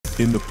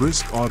In the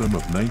brisk autumn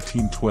of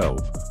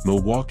 1912,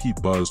 Milwaukee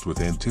buzzed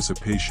with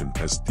anticipation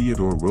as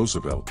Theodore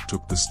Roosevelt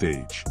took the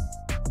stage.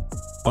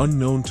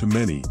 Unknown to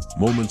many,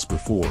 moments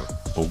before,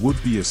 a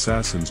would-be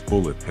assassin's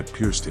bullet had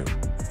pierced him.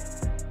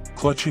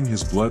 Clutching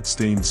his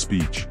blood-stained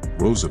speech,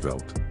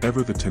 Roosevelt,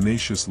 ever the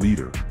tenacious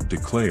leader,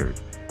 declared,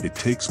 "It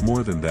takes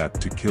more than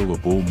that to kill a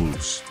bull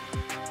moose."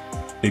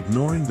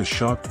 Ignoring the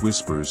shocked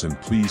whispers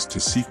and pleas to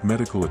seek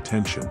medical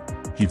attention,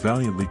 he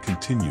valiantly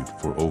continued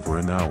for over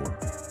an hour.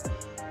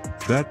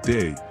 That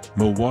day,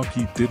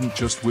 Milwaukee didn't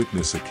just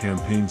witness a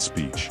campaign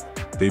speech,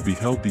 they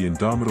beheld the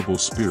indomitable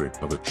spirit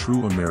of a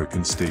true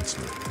American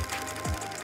statesman.